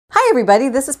Hi everybody,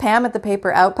 this is Pam at the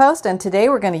Paper Outpost, and today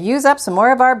we're going to use up some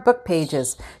more of our book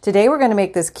pages. Today we're going to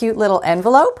make this cute little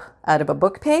envelope out of a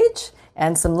book page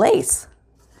and some lace.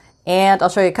 And I'll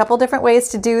show you a couple different ways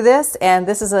to do this, and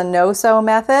this is a no-sew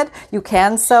method. You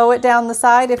can sew it down the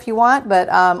side if you want, but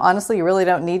honestly you really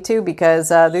don't need to because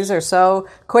these are so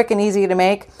quick and easy to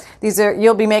make.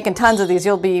 You'll be making tons of these.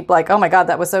 You'll be like, oh my god,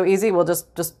 that was so easy.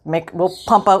 We'll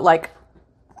pump out like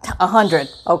 100.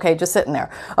 Okay, just sitting there.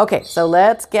 Okay, so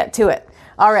let's get to it.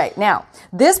 All right, now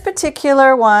this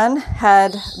particular one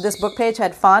this book page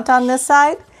had font on this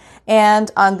side, and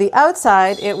on the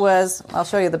outside it was, I'll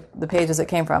show you the pages it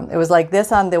came from. It was like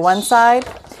this on the one side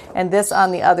and this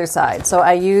on the other side. So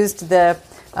I used the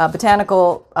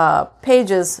botanical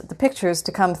pages, the pictures,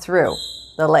 to come through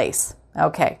the lace.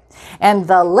 Okay, and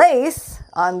the lace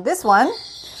on this one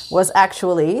was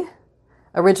actually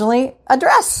originally a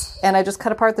dress, and I just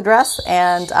cut apart the dress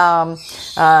and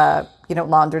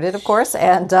laundered it, of course,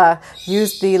 and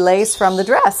used the lace from the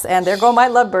dress, and there go my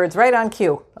lovebirds right on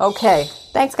cue. Okay,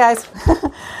 thanks guys.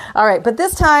 All right, but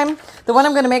this time the one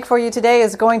I'm going to make for you today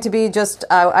is going to be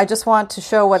I just want to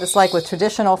show what it's like with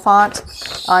traditional font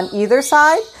on either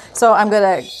side. So I'm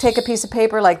going to take a piece of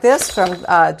paper like this from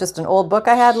just an old book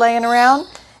I had laying around,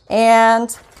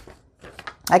 and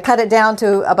I cut it down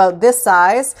to about this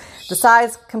size. The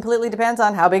size completely depends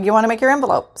on how big you want to make your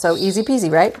envelope. So easy peasy,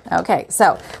 right? Okay,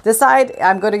 so this side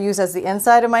I'm going to use as the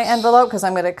inside of my envelope because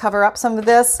I'm going to cover up some of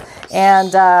this.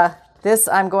 And this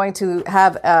I'm going to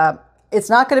have, it's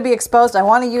not going to be exposed. I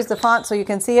want to use the font so you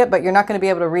can see it, but you're not going to be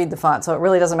able to read the font. So it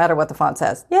really doesn't matter what the font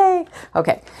says. Yay!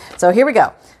 Okay, so here we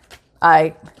go.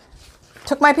 I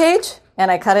took my page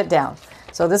and I cut it down.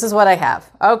 So this is what I have.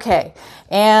 Okay.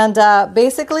 And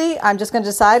basically, I'm just going to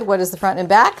decide what is the front and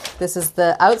back. This is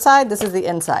the outside. This is the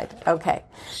inside. Okay.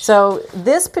 So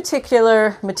this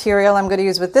particular material I'm going to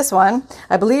use with this one,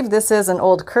 I believe this is an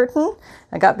old curtain.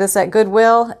 I got this at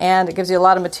Goodwill, and it gives you a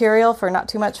lot of material for not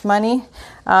too much money.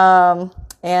 And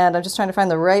I'm just trying to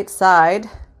find the right side.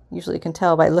 Usually you can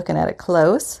tell by looking at it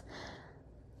close.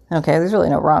 Okay. There's really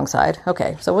no wrong side.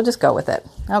 Okay. So we'll just go with it.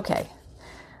 Okay.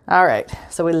 All right,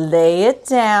 so we lay it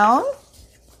down,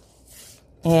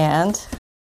 and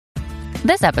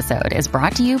this episode is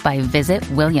brought to you by Visit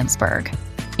Williamsburg.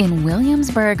 In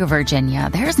Williamsburg, Virginia,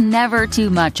 there's never too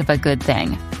much of a good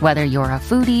thing. Whether you're a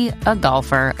foodie, a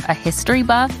golfer, a history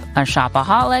buff, a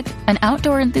shopaholic, an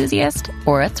outdoor enthusiast,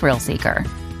 or a thrill seeker,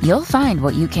 you'll find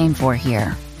what you came for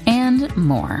here and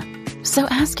more. So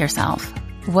ask yourself,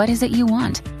 what is it you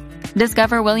want?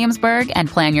 Discover Williamsburg and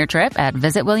plan your trip at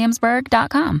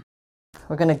visitwilliamsburg.com.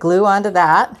 We're going to glue onto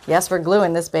that. Yes, we're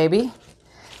gluing this baby.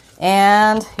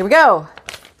 And here we go.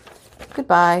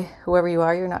 Goodbye, whoever you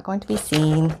are. You're not going to be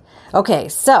seen. Okay,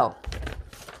 so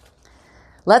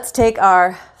let's take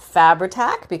our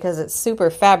Fabri-Tac because it's super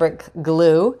fabric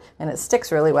glue and it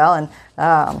sticks really well. And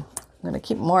I'm going to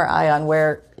keep more eye on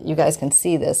where you guys can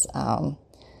see this. So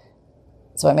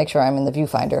I make sure I'm in the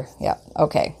viewfinder. Yeah,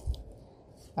 okay.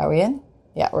 Are we in?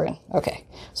 Yeah, we're in. Okay.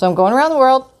 So I'm going around the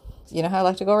world. You know how I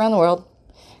like to go around the world.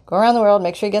 Go around the world.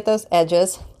 Make sure you get those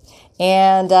edges.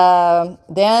 And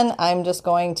then I'm just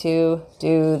going to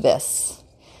do this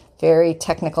very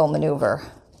technical maneuver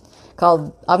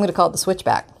I'm going to call it the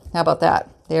switchback. How about that?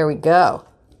 There we go.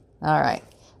 All right.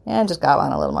 And just go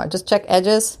on a little more. Just check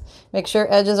edges. Make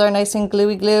sure edges are nice and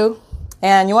gluey glue.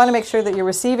 And you want to make sure that your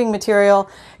receiving material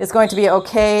is going to be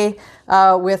okay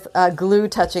with glue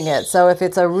touching it. So if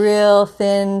it's a real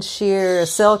thin sheer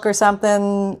silk or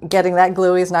something, getting that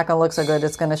gluey is not going to look so good.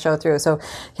 It's going to show through. So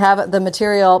have the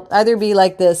material either be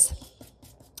like this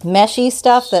meshy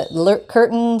stuff that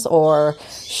curtains or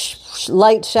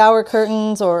light shower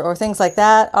curtains or things like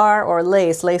that are, or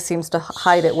lace. Lace seems to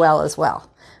hide it well as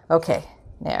well. Okay,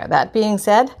 there. That being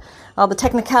said, all the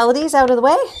technicalities out of the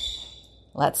way.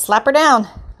 Let's slap her down.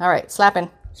 All right, slapping.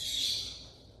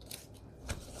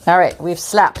 All right, we've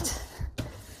slapped.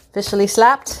 Officially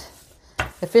slapped.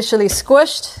 Officially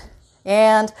squished.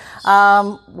 And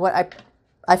what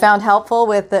I found helpful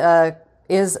with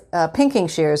is pinking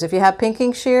shears. If you have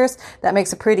pinking shears, that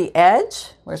makes a pretty edge.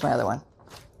 Where's my other one?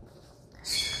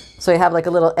 So you have like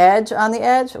a little edge on the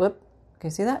edge. Whoop. Can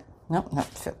you see that? No.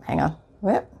 Hang on.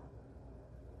 Whip.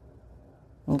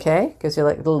 Okay, gives you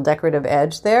like a little decorative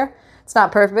edge there. It's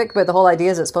not perfect, but the whole idea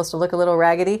is it's supposed to look a little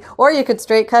raggedy. Or you could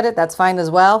straight cut it. That's fine as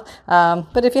well.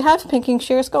 But if you have pinking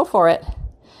shears, go for it.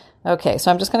 Okay,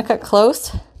 so I'm just going to cut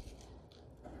close.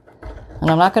 And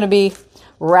I'm not going to be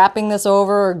wrapping this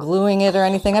over or gluing it or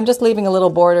anything. I'm just leaving a little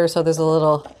border so there's a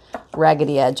little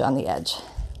raggedy edge on the edge.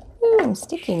 Ooh, I'm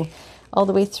sticking all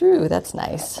the way through. That's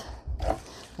nice.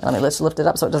 Let me just lift it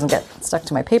up so it doesn't get stuck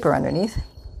to my paper underneath.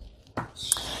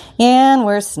 And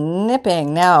we're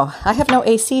snipping. Now, I have no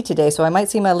AC today, so I might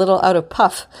seem a little out of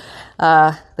puff.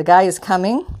 The guy is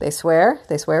coming. They swear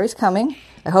he's coming.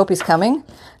 I hope he's coming.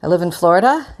 I live in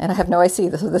Florida, and I have no AC.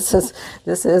 This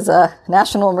is a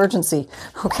national emergency.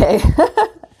 Okay.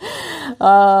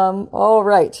 All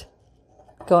right.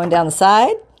 Going down the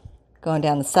side, going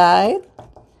down the side,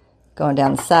 going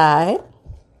down the side,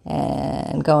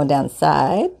 and going down the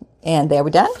side. And there, we're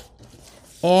done.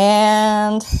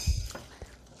 And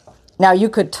now you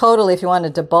could totally, if you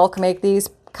wanted to bulk make these,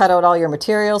 cut out all your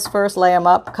materials first, lay them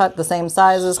up, cut the same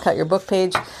sizes, cut your book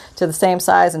page to the same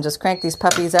size, and just crank these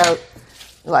puppies out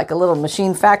like a little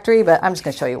machine factory. But I'm just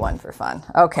going to show you one for fun.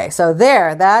 Okay, so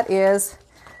there, that is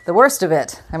the worst of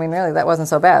it. I mean, really, that wasn't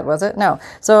so bad, was it? No.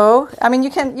 So, I mean,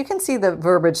 you can see the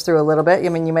verbiage through a little bit. I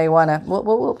mean, you may want to,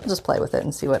 we'll just play with it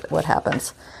and see what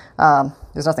happens.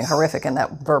 There's nothing horrific in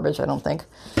that verbiage, I don't think.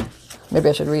 Maybe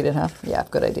I should read it, huh? Yeah,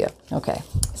 good idea. Okay,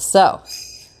 so.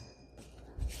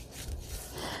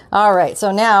 All right,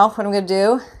 so now what I'm going to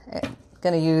do, I'm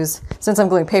going to use, since I'm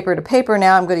gluing paper to paper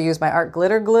now, I'm going to use my art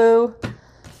glitter glue.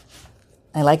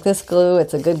 I like this glue.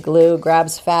 It's a good glue,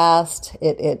 grabs fast.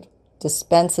 It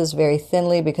dispenses very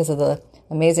thinly because of the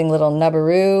amazing little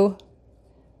nubbaroo.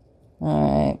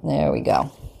 All right, there we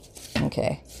go.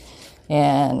 Okay,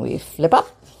 and we flip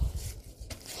up.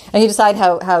 And you decide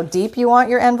how deep you want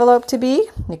your envelope to be.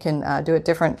 You can do it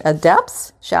different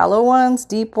depths, shallow ones,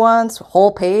 deep ones,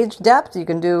 whole page depth. You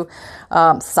can do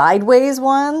sideways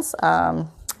ones,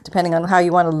 depending on how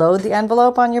you want to load the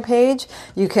envelope on your page.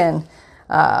 You can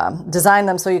design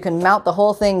them so you can mount the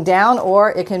whole thing down,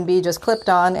 or it can be just clipped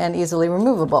on and easily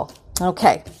removable.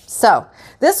 Okay, so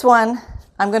this one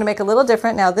I'm going to make a little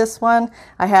different. Now this one,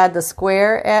 I had the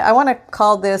square. I want to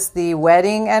call this the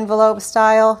wedding envelope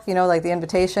style, you know, like the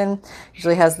invitation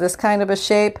usually has this kind of a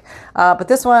shape. But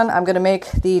this one, I'm going to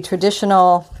make the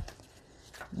traditional,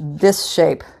 this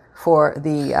shape for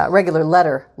the regular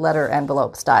letter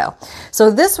envelope style.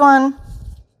 So this one,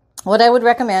 what I would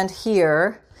recommend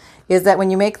here is that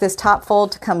when you make this top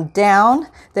fold to come down,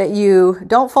 that you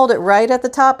don't fold it right at the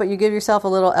top, but you give yourself a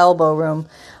little elbow room.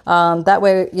 That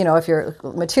way, you know, if your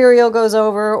material goes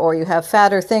over or you have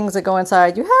fatter things that go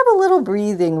inside, you have a little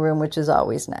breathing room, which is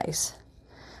always nice.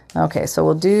 Okay, so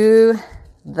we'll do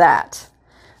that.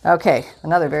 Okay,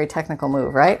 another very technical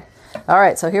move, right? All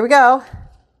right, so here we go.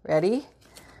 Ready?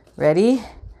 Ready?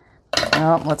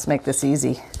 Oh, let's make this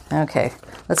easy. Okay,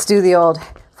 let's do the old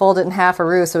fold it in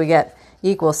half-a-roo so we get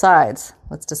equal sides.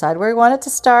 Let's decide where we want it to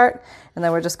start, and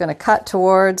then we're just going to cut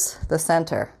towards the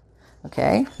center.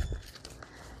 Okay?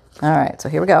 All right, so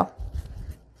here we go.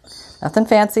 Nothing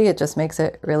fancy, it just makes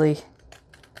it really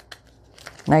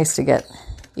nice to get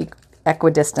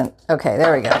equidistant. Okay,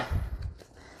 there we go.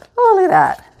 Oh, look at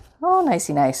that. Oh,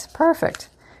 nicey nice. Perfect.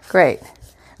 Great.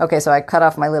 Okay, so I cut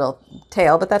off my little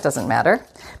tail, but that doesn't matter.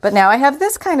 But now I have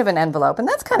this kind of an envelope, and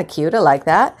that's kind of cute. I like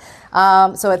that.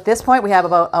 So at this point, we have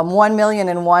about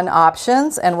 1,000,001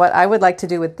 options. And what I would like to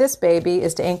do with this baby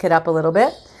is to ink it up a little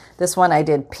bit. This one I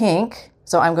did pink,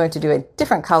 so I'm going to do a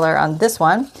different color on this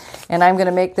one. And I'm going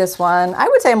to make this one, I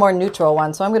would say a more neutral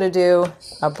one. So I'm going to do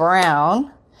a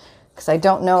brown, because I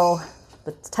don't know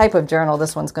the type of journal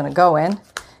this one's going to go in.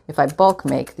 If I bulk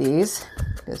make these,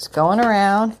 it's going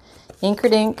around.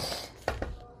 Ink-a-dink,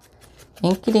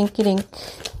 inky-dinky-dink.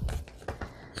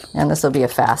 And this will be a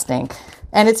fast ink.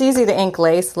 And it's easy to ink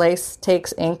lace. Lace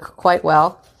takes ink quite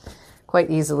well,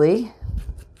 quite easily.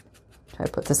 Try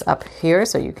to put this up here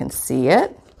so you can see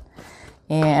it.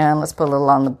 And let's put a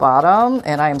little on the bottom.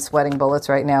 And I am sweating bullets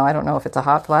right now. I don't know if it's a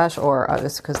hot flash or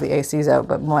it's because the AC's out,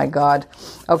 but my God.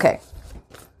 Okay.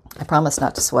 I promise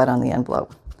not to sweat on the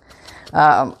envelope.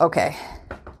 Okay.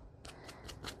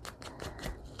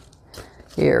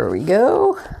 Here we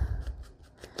go.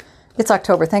 It's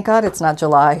October. Thank God it's not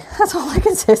July. That's all I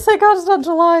can say. Thank God it's not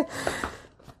July.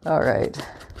 All right.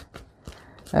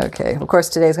 Okay. Of course,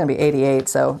 today's going to be 88,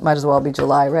 so might as well be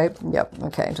July, right? Yep.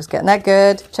 Okay. Just getting that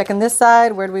good. Checking this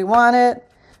side. Where do we want it?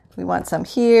 We want some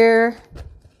here.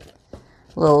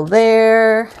 A little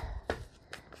there.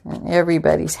 And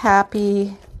everybody's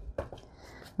happy.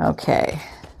 Okay.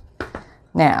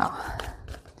 Now,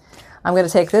 I'm going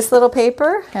to take this little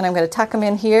paper and I'm going to tuck them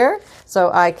in here so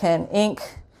I can ink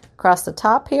across the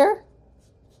top here.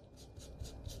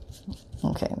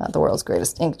 Okay, not the world's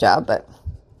greatest ink job, but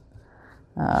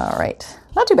all right.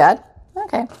 Not too bad.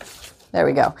 Okay, there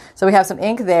we go. So we have some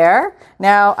ink there.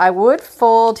 Now I would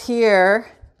fold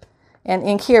here and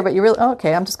ink here, but you really,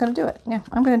 okay, I'm just going to do it. Yeah,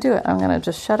 I'm going to do it. I'm going to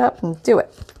just shut up and do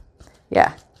it.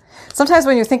 Yeah. sometimes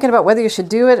when you're thinking about whether you should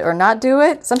do it or not do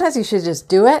it, sometimes you should just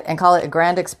do it and call it a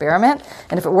grand experiment.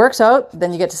 And if it works out,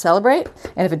 then you get to celebrate.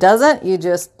 And if it doesn't, you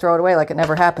just throw it away like it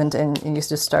never happened and you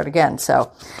just start again.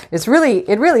 So it really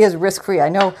is risk-free. I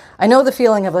know the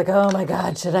feeling of like, oh my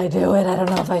God, should I do it? I don't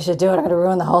know if I should do it. I'm going to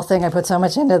ruin the whole thing. I put so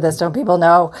much into this. Don't people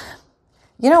know?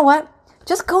 You know what?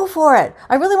 Just go for it.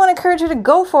 I really want to encourage you to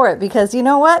go for it because you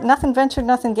know what? Nothing ventured,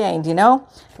 nothing gained, you know?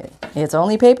 It's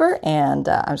only paper, and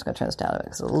I'm just going to turn this down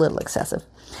because it's a little excessive.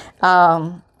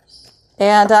 And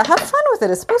have fun with it.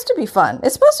 It's supposed to be fun.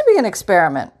 It's supposed to be an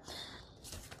experiment.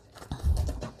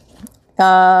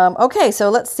 Okay, so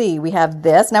let's see. We have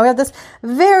this. Now we have this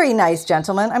very nice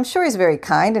gentleman. I'm sure he's very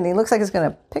kind, and he looks like he's going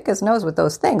to pick his nose with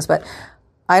those things, but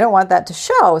I don't want that to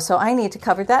show, so I need to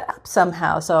cover that up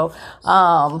somehow. So,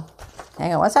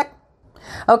 hang on one sec.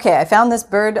 Okay, I found this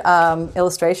bird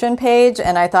illustration page,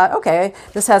 and I thought, okay,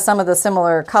 this has some of the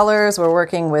similar colors. We're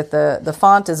working with the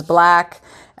font is black.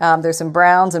 There's some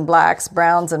browns and blacks,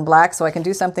 so I can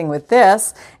do something with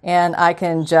this, and I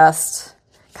can just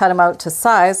cut them out to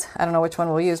size. I don't know which one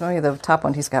we'll use. Maybe the top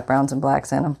one, he's got browns and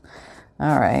blacks in them.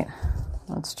 All right,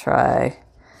 let's try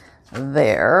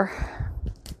there.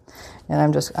 And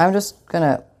I'm just going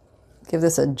to give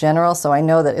this a general so I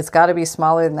know that it's got to be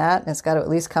smaller than that. And it's got to at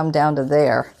least come down to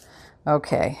there.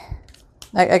 Okay.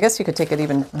 I guess you could take it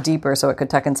even deeper so it could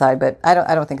tuck inside, but I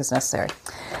don't think it's necessary.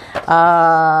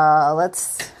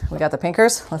 We got the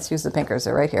pinkers. Let's use the pinkers.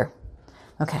 They're right here.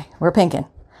 Okay. We're pinking.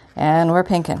 And we're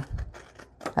pinking.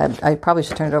 I probably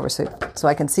should turn it over so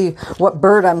I can see what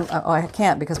bird I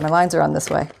can't because my lines are on this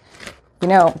way. You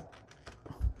know,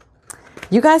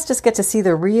 you guys just get to see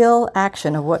the real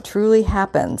action of what truly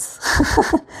happens.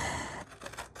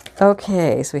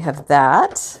 Okay, so we have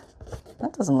that.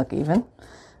 That doesn't look even.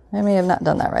 I may have not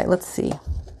done that right. Let's see.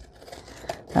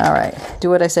 All right. Do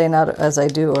what I say, not as I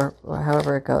do, or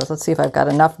however it goes. Let's see if I've got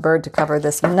enough bird to cover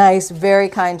this nice, very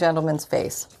kind gentleman's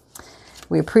face.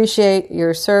 We appreciate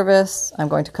your service. I'm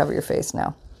going to cover your face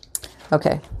now.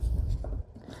 Okay.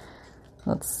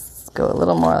 Let's go a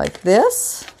little more like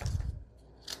this.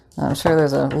 I'm sure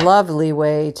there's a lovely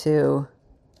way to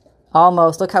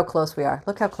almost, look how close we are.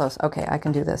 Look how close. Okay, I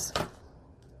can do this.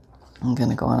 I'm going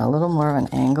to go on a little more of an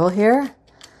angle here.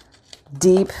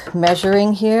 Deep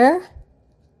measuring here.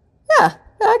 Yeah,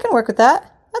 I can work with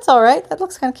that. That's all right. That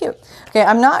looks kind of cute. Okay,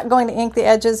 I'm not going to ink the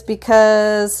edges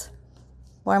because,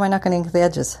 why am I not going to ink the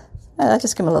edges?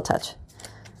 Just give them a little touch.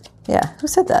 Yeah, who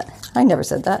said that? I never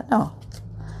said that. No.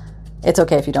 It's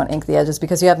okay if you don't ink the edges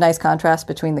because you have nice contrast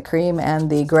between the cream and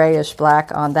the grayish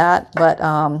black on that. But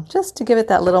just to give it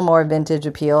that little more vintage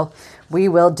appeal, we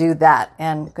will do that.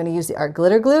 And I'm going to use the art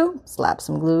glitter glue. Slap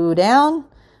some glue down.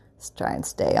 Let's try and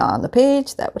stay on the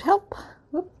page. That would help.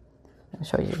 Whoop. I'll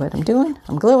show you what I'm doing.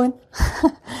 I'm gluing.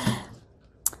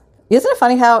 Isn't it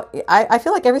funny how I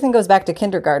feel like everything goes back to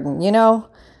kindergarten, you know?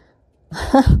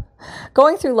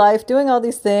 Going through life, doing all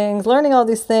these things, learning all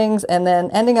these things, and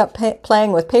then ending up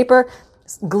playing with paper,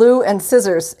 glue, and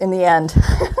scissors in the end.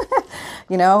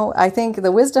 You know, I think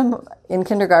the wisdom in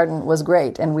kindergarten was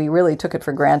great, and we really took it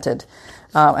for granted.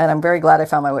 And I'm very glad I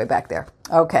found my way back there.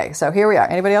 Okay, so here we are.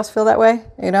 Anybody else feel that way?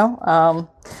 You know?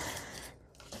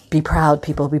 Be proud,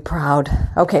 people, be proud.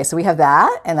 Okay, so we have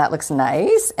that, and that looks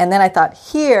nice. And then I thought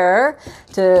here,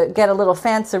 to get a little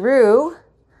fancy-roo,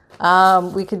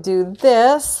 we could do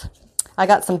this. I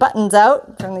got some buttons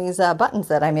out from these buttons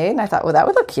that I made, and I thought, well, that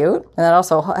would look cute. And that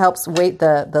also helps weight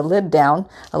the lid down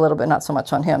a little bit, not so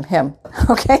much on him.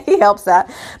 Okay, he helps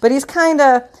that. But he's kind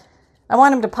of, I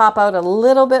want him to pop out a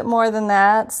little bit more than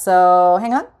that, so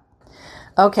hang on.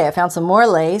 Okay, I found some more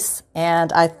lace,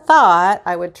 and I thought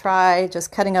I would try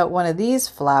just cutting out one of these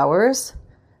flowers.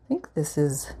 I think this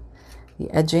is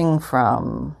the edging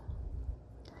from,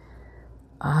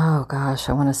 oh gosh,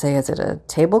 I want to say, is it a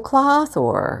tablecloth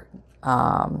or,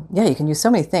 yeah, you can use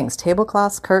so many things.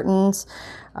 Tablecloths, curtains,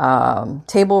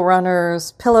 table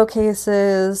runners,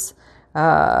 pillowcases.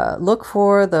 Look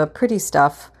for the pretty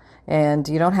stuff. And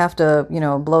you don't have to, you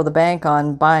know, blow the bank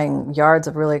on buying yards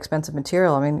of really expensive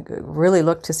material. I mean, really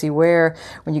look to see where,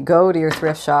 when you go to your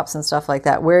thrift shops and stuff like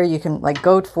that, where you can like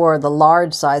go for the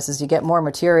large sizes, you get more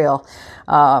material.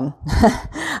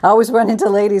 I always run into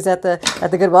ladies at the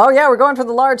Goodwill. Oh yeah, we're going for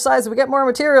the large size. We get more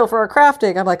material for our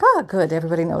crafting. I'm like, oh, good.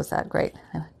 Everybody knows that. Great.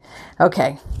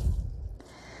 Okay.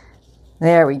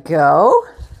 There we go.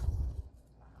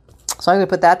 So I'm going to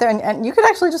put that there, and you could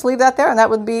actually just leave that there, and that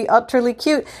would be utterly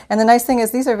cute. And the nice thing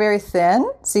is these are very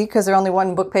thin, see, because they're only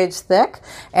one book page thick.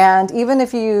 And even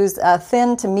if you use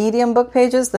thin to medium book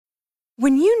pages,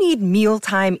 When you need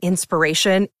mealtime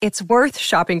inspiration, it's worth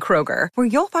shopping Kroger, where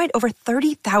you'll find over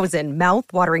 30,000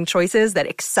 mouth-watering choices that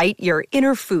excite your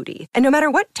inner foodie. And no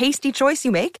matter what tasty choice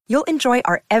you make, you'll enjoy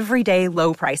our everyday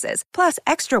low prices, plus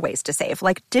extra ways to save,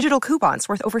 like digital coupons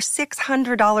worth over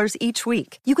 $600 each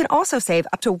week. You can also save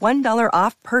up to $1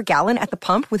 off per gallon at the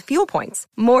pump with fuel points.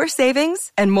 More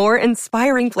savings and more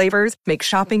inspiring flavors make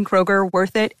shopping Kroger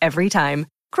worth it every time.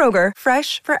 Kroger,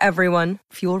 fresh for everyone.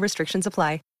 Fuel restrictions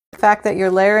apply. The fact that you're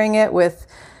layering it with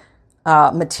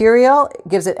material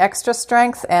gives it extra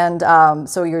strength, and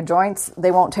so your joints, they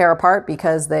won't tear apart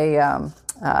because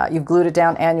you've glued it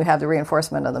down and you have the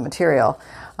reinforcement of the material.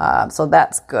 So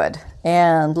that's good.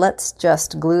 And let's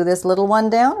just glue this little one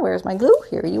down. Where's my glue?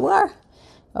 Here you are.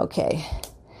 Okay.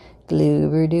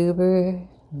 Gloober doober,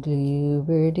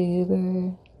 gloober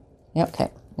doober. Yep,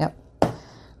 okay, yep.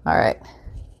 All right.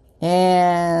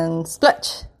 And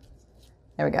split.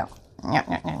 There we go.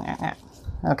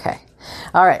 Okay.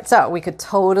 All right. So we could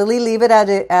totally leave it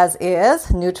as is,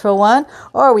 neutral one,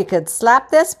 or we could slap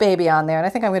this baby on there. And I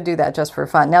think I'm going to do that just for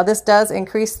fun. Now this does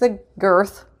increase the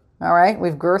girth. All right.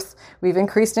 We've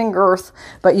increased in girth,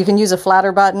 but you can use a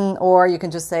flatter button, or you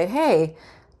can just say, hey,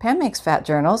 Pam makes fat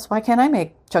journals. Why can't I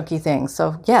make chunky things?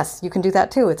 So yes, you can do that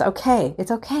too. It's okay.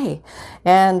 It's okay.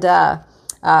 And,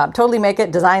 totally make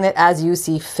it, design it as you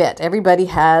see fit. Everybody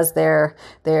has their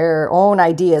own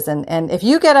ideas. And if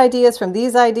you get ideas from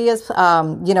these ideas,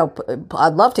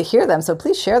 I'd love to hear them. So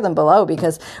please share them below,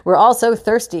 because we're all so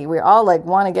thirsty. We all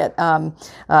want to get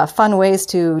fun ways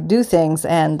to do things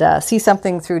and see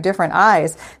something through different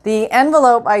eyes. The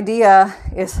envelope idea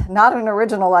is not an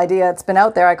original idea. It's been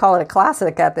out there. I call it a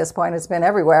classic at this point. It's been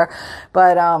everywhere.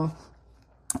 But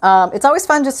it's always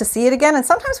fun just to see it again. And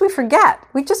sometimes we forget.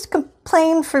 We just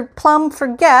plumb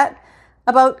forget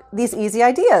about these easy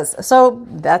ideas. So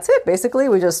that's it. Basically,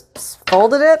 we just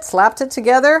folded it, slapped it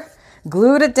together,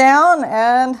 glued it down,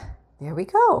 and there we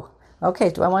go. Okay,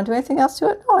 do I want to do anything else to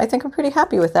it? No, I think I'm pretty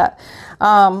happy with that.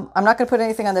 I'm not going to put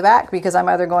anything on the back because I'm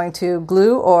either going to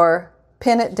glue or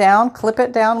pin it down, clip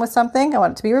it down with something. I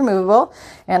want it to be removable,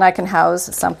 and I can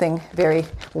house something very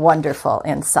wonderful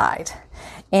inside.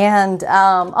 And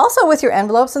also with your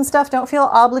envelopes and stuff, don't feel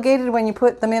obligated when you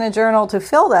put them in a journal to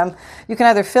fill them. You can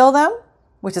either fill them,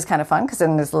 which is kind of fun because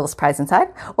then there's a little surprise inside,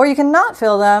 or you can not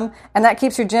fill them, and that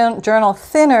keeps your journal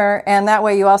thinner, and that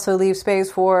way you also leave space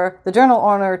for the journal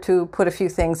owner to put a few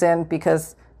things in,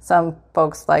 because some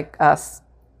folks like us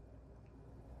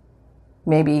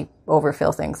maybe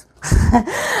overfill things.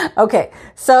 Okay,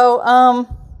 so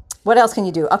what else can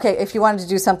you do? Okay, if you wanted to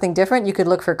do something different, you could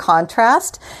look for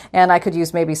contrast, and I could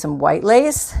use maybe some white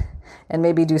lace, and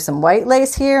maybe do some white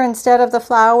lace here instead of the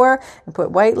flower, and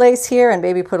put white lace here, and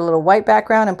maybe put a little white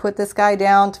background and put this guy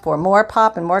down for more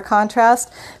pop and more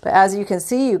contrast. But as you can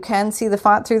see the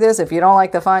font through this. If you don't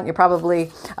like the font, you probably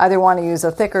either want to use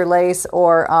a thicker lace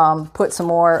or put some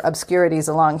more obscurities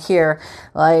along here.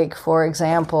 Like, for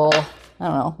example, I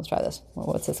don't know, let's try this. Well,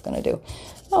 what's this going to do?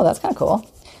 Oh, that's kind of cool.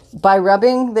 By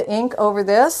rubbing the ink over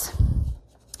this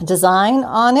design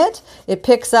on it, it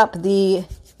picks up the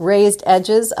raised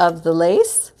edges of the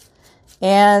lace,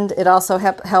 and it also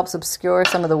helps obscure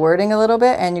some of the wording a little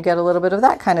bit, and you get a little bit of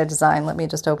that kind of design. Let me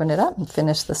just open it up and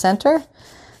finish the center.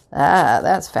 Ah,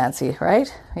 that's fancy,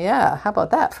 right? Yeah, how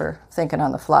about that for thinking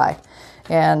on the fly?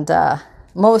 And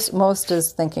most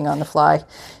is thinking on the fly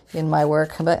in my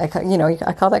work, but I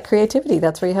call that creativity.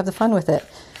 That's where you have the fun with it.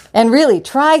 And really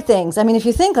try things. I mean, if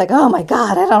you think like, oh my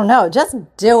God, I don't know, just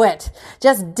do it.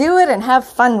 Just do it and have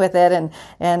fun with it,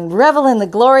 and revel in the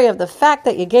glory of the fact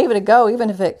that you gave it a go, even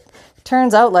if it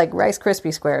turns out like Rice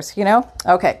Krispie squares,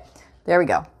 Okay, there we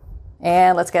go.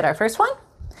 And let's get our first one.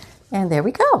 And there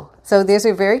we go. So these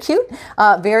are very cute,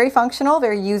 very functional,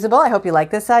 very usable. I hope you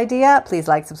like this idea. Please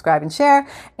like, subscribe, and share.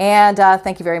 And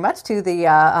thank you very much to the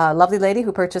lovely lady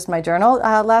who purchased my journal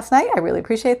last night. I really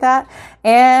appreciate that.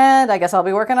 And I guess I'll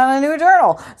be working on a new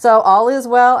journal. So all is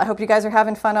well. I hope you guys are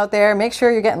having fun out there. Make sure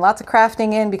you're getting lots of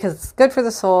crafting in, because it's good for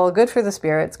the soul, good for the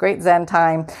spirit. It's great Zen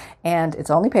time. And it's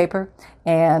only paper.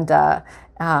 And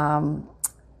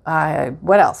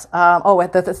what else?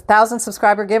 At the 1,000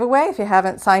 subscriber giveaway. If you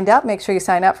haven't signed up, make sure you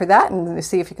sign up for that and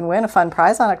see if you can win a fun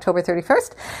prize on October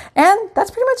 31st. And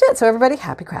that's pretty much it. So everybody,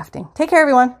 happy crafting. Take care,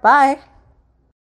 everyone. Bye.